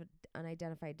still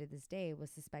unidentified to this day,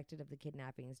 was suspected of the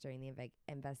kidnappings during the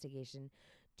investigation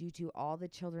due to all the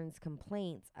children's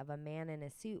complaints of a man in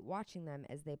a suit watching them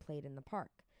as they played in the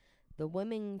park. The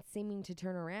woman seeming to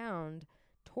turn around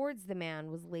towards the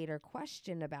man was later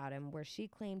questioned about him, where she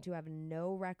claimed to have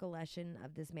no recollection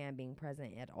of this man being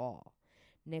present at all.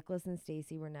 Nicholas and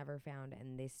Stacy were never found,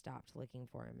 and they stopped looking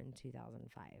for him in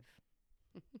 2005.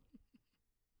 I'm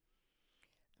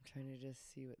trying to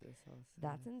just see what this all says.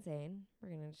 That's insane. We're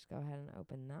going to just go ahead and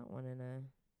open that one in a...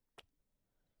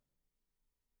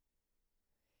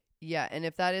 Yeah, and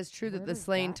if that is true that the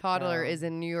slain toddler is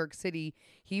in New York City,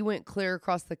 he went clear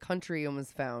across the country and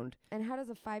was found. And how does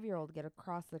a 5-year-old get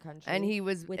across the country? And he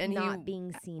was not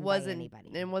being seen by anybody.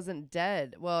 And wasn't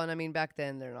dead. Well, and I mean back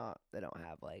then they don't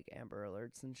have like Amber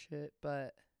Alerts and shit,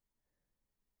 but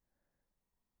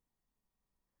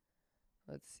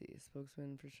let's see.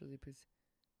 Spokesman for Shirley Police.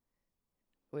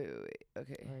 Wait.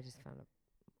 Okay. Oh, I just found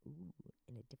in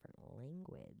a different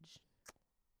language.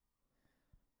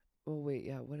 Oh, wait,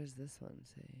 yeah, what does this one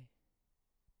say?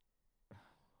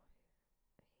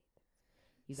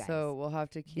 You guys, so we'll have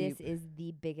to keep... This is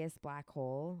the biggest black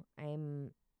hole.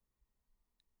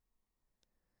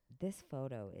 This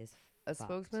photo is A fucked.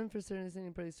 spokesman for Certain City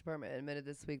Police Department admitted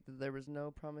this week that there was no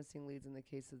promising leads in the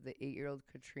case of the 8-year-old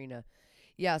Katrina.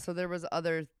 Yeah, so there's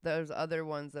other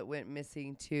ones that went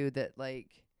missing, too, that,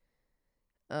 like...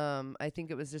 I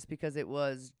think it was just because it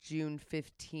was June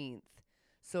 15th.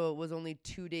 So it was only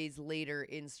 2 days later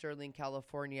in Sterling,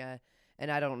 California.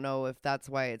 And I don't know if that's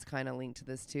why it's kind of linked to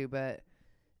this too, but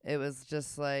it was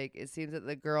just like, it seems that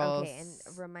the girl... Okay, and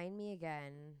remind me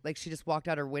again. Like she just walked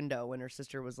out her window and her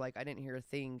sister was like, I didn't hear a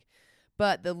thing.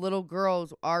 But the little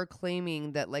girls are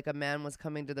claiming that like a man was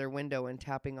coming to their window and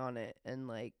tapping on it and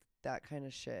like that kind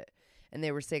of shit. And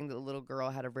they were saying that the little girl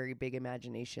had a very big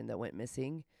imagination that went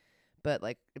missing. But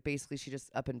like basically she just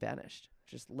up and vanished.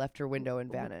 Just left her window and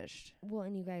vanished. Well,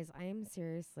 and you guys, I am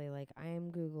seriously, like, I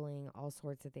am Googling all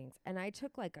sorts of things. And I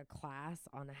took, like, a class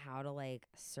on how to, like,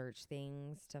 search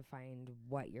things to find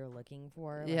what you're looking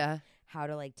for. Like, yeah. How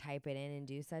to, like, type it in and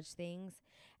do such things.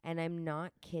 And I'm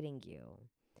not kidding you.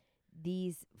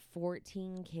 These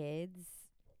 14 kids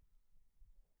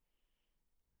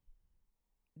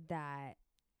that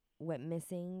went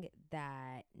missing,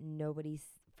 that nobody's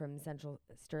from Central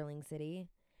Sterling City...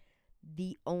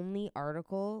 The only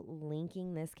article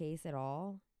linking this case at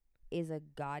all is a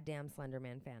goddamn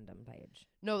Slenderman fandom page.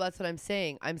 No, that's what I'm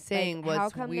saying. I'm saying like,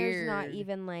 what's how come weird. There's not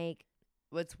even like...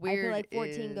 What's weird I feel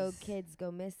like 14 kids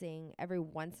go missing every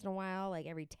once in a while, like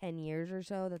every 10 years or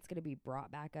so. That's going to be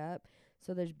brought back up.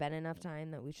 So there's been enough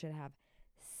time that we should have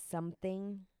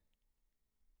something.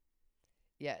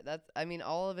 Yeah,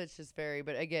 all of it's just very...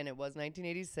 But again, it was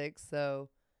 1986, so...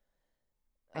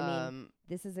 I mean,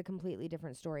 this is a completely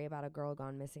different story about a girl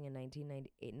gone missing in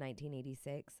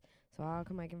 1986. So how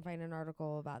come I can find an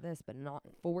article about this, but not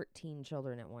 14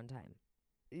 children at one time?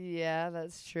 Yeah,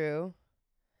 that's true.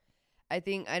 I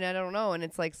think, and I don't know, and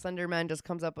it's like Slenderman just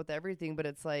comes up with everything, but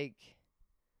it's like...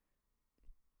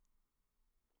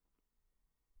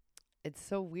 It's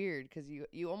so weird, because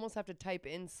you almost have to type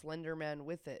in Slenderman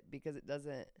with it, because it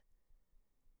doesn't...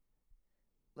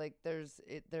 Like, there's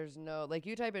no... Like,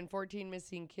 you type in 14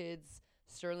 missing kids,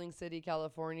 Sterling City,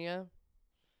 California.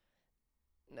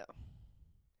 No.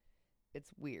 It's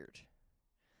weird.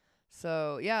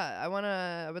 So, yeah,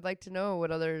 I would like to know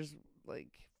what others... Like,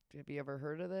 have you ever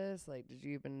heard of this? Like, did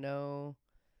you even know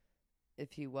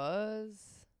if he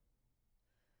was?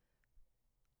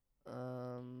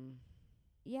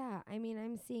 Yeah, I mean,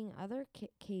 I'm seeing other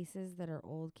cases that are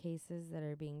old cases that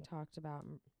are being talked about.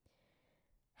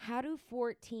 How do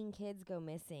 14 kids go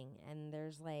missing? And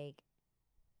there's like,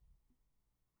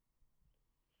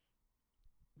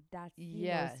 that's the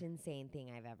most insane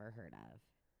thing I've ever heard of.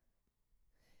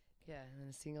 Yeah, and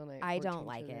a single night. I don't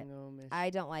like it.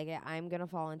 I'm going to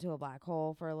fall into a black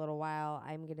hole for a little while.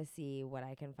 I'm going to see what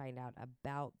I can find out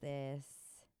about this.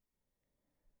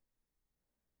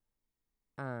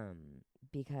 But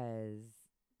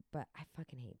I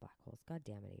fucking hate black holes. God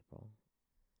damn it, April.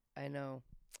 I know.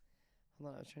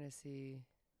 Hold on, I was trying to see.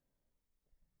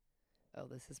 Oh,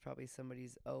 this is probably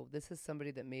this is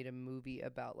somebody that made a movie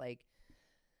about, like,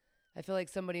 I feel like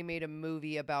somebody made a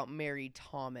movie about Mary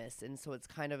Thomas, and so it's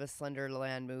kind of a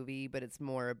Slenderland movie, but it's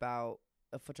more about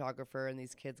a photographer and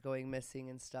these kids going missing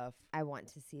and stuff. I want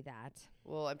to see that.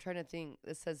 Well, I'm trying to think.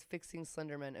 This says Fixing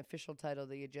Slenderman, official title,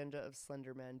 The Agenda of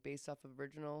Slenderman, based off of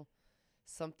original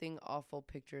Something Awful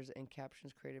pictures and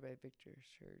captions created by Victor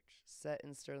Church, set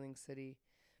in Sterling City.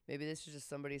 Maybe this is just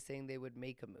somebody saying they would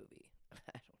make a movie.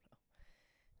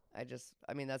 I don't know.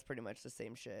 I mean, that's pretty much the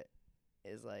same shit.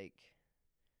 Is like,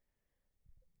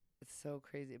 it's so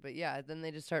crazy. But yeah, then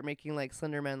they just start making like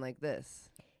Slenderman like this.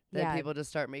 Then people just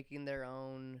start making their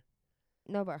own.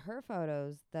 No, but her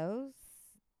photos, those.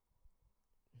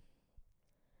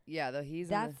 Yeah, though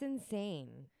that's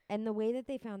insane. And the way that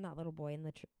they found that little boy in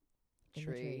the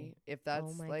tree. If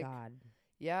that's oh my like, God.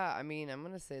 Yeah, I mean, I'm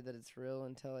gonna say that it's real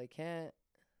until I can't.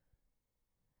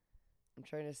 I'm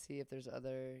trying to see if there's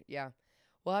other. Yeah,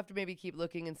 we'll have to maybe keep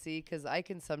looking and see, because I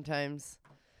can sometimes.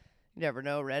 You never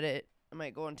know, Reddit. I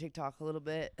might go on TikTok a little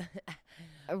bit.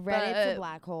 Reddit's a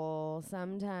black hole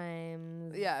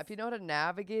sometimes. Yeah, if you know how to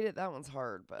navigate it, that one's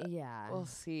hard. But yeah, we'll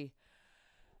see.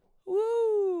 Woo!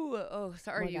 Oh,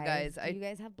 sorry, well, you guys. Do you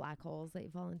guys have black holes that you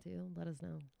fall into? Let us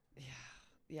know.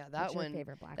 Yeah, that What's one. Your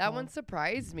favorite black that hole? one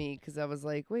surprised me, because I was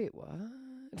like, wait, what?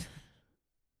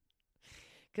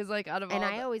 Because like out of and all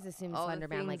I always assumed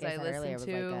Slenderman, like I said earlier, was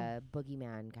to, like a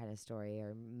boogeyman kind of story,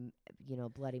 or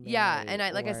Bloody Mary. Yeah,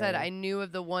 and like I said, I knew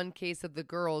of the one case of the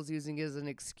girls using it as an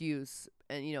excuse,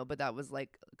 and but that was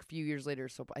like a few years later.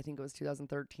 So I think it was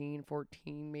 2013,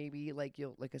 14, maybe. Like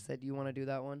I said, you want to do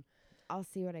that one? I'll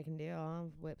see what I can do.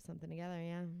 I'll whip something together.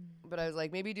 Yeah. But I was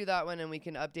like, maybe do that one, and we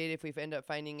can update if we end up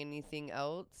finding anything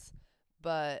else.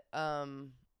 But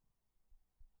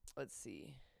let's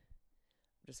see.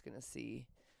 I'm just gonna see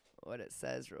what it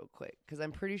says real quick, because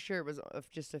I'm pretty sure it was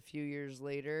just a few years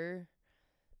later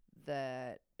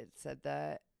that it said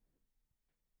that.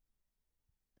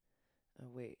 Oh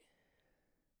wait.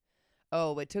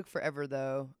 Oh, it took forever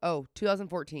though. Oh,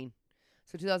 2014.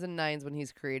 So 2009 is when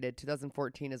he's created.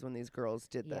 2014 is when these girls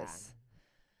did this.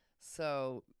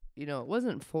 So, it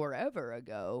wasn't forever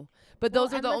ago. But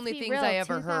those are the only things I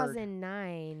ever heard.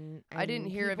 2009. I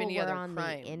didn't hear of any other crimes.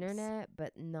 On the internet,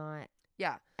 but not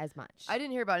as much. I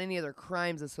didn't hear about any other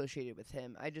crimes associated with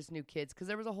him. I just knew kids. Because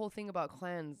there was a whole thing about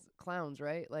clowns,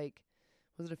 right? Like,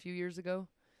 was it a few years ago?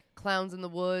 Clowns in the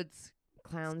woods.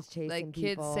 Clowns chasing like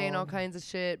people. Kids saying all kinds of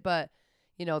shit. But...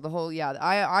 the whole,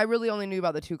 I really only knew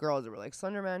about the two girls that were like,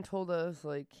 Slenderman told us,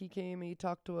 like, he came and he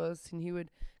talked to us and he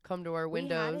would come to our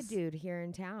windows. We had a dude here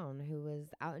in town who was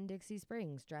out in Dixie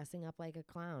Springs dressing up like a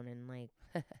clown and, like,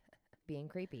 being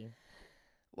creepy.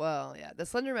 Well, yeah, the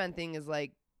Slenderman thing is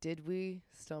like, did we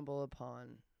stumble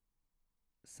upon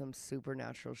some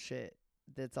supernatural shit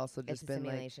that's also just been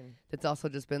simulation. That's also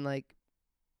just been like,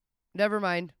 never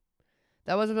mind.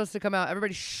 That wasn't supposed to come out.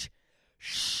 Everybody, shh.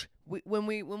 When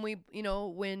we're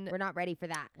not ready for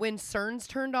that. When CERN's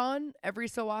turned on every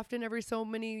so often, every so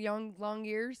many long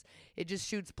years, it just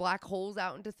shoots black holes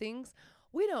out into things.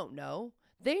 We don't know.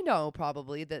 They know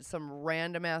probably that some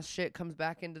random ass shit comes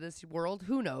back into this world.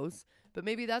 Who knows? But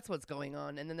maybe that's what's going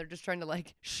on. And then they're just trying to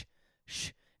like, shh.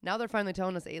 Now they're finally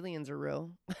telling us aliens are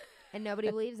real. And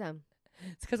nobody believes them.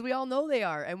 It's because we all know they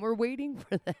are, and we're waiting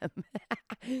for them.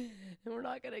 And we're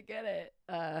not going to get it.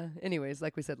 Anyways,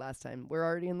 like we said last time, we're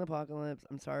already in the apocalypse.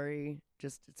 I'm sorry.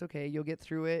 Just, it's okay. You'll get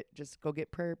through it. Just go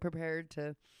get prepared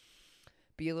to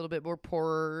be a little bit more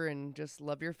poorer and just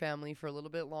love your family for a little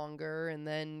bit longer, and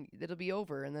then it'll be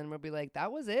over. And then we'll be like,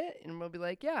 that was it? And we'll be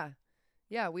like,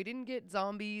 yeah, we didn't get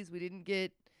zombies. We didn't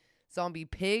get zombie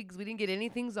pigs. We didn't get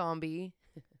anything zombie.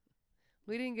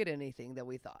 We didn't get anything that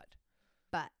we thought.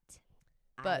 But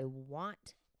I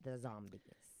want the zombies.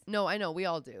 No, I know. We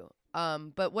all do.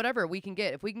 But whatever we can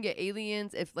get. If we can get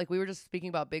aliens, if like we were just speaking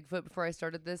about Bigfoot before I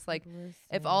started this, like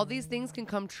if all these things can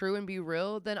come true and be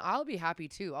real, then I'll be happy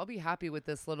too. I'll be happy with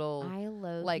this little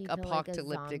like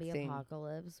apocalyptic thing.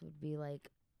 Apocalypse would be like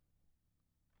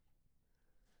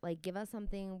give us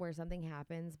something where something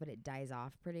happens, but it dies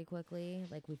off pretty quickly.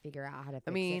 Like we figure out how to fix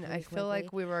it pretty I feel quickly.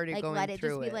 like we were already going through it. Let it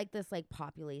just be like this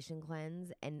population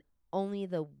cleanse, and only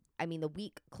the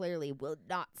weak clearly will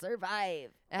not survive.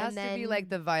 It has to be like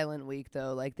the violent weak,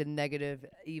 though, like the negative,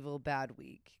 evil, bad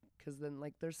weak. Because then,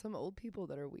 like, there's some old people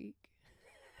that are weak.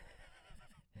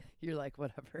 You're like,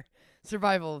 whatever.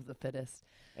 Survival of the fittest.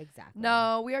 Exactly.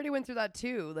 No, we already went through that,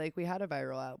 too. Like, we had a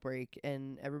viral outbreak,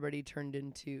 and everybody turned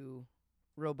into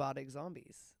robotic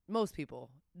zombies. Most people.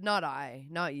 Not I.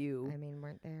 Not you. I mean,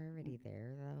 weren't they already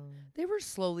there, though? They were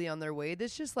slowly on their way.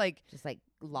 This just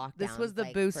lockdown. This was the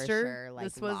booster. For sure,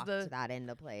 this was that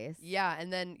into place. Yeah,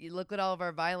 and then you look at all of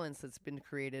our violence that's been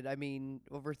created. I mean,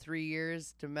 over 3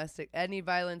 years, any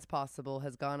violence possible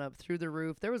has gone up through the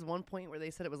roof. There was one point where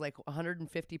they said it was like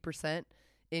 150%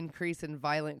 increase in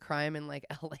violent crime in like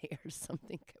LA or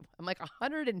something. I'm like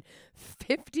 150%.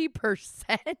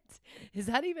 Is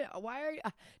that even, why are you,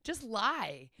 just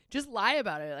lie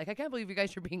about it. Like, I can't believe you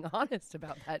guys are being honest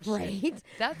about that shit. Right?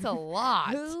 That's a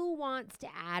lot. Who wants to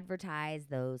advertise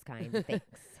those kinds of things?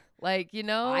 Like, you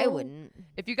know, I wouldn't.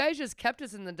 If you guys just kept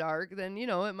us in the dark, then, you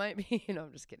know, it might be, you know,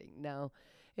 I'm just kidding. No,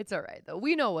 it's all right though.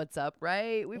 We know what's up,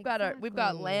 right? We've got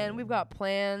land, we've got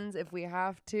plans if we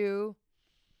have to.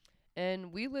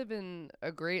 And we live in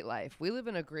a great life. We live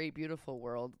in a great, beautiful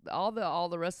world. All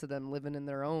the rest of them living in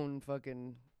their own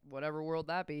fucking whatever world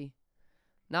that be.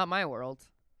 Not my world.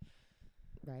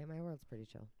 Right, my world's pretty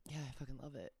chill. Yeah, I fucking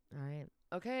love it. All right.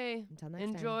 Okay. Until next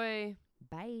time. Enjoy.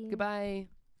 Bye. Goodbye.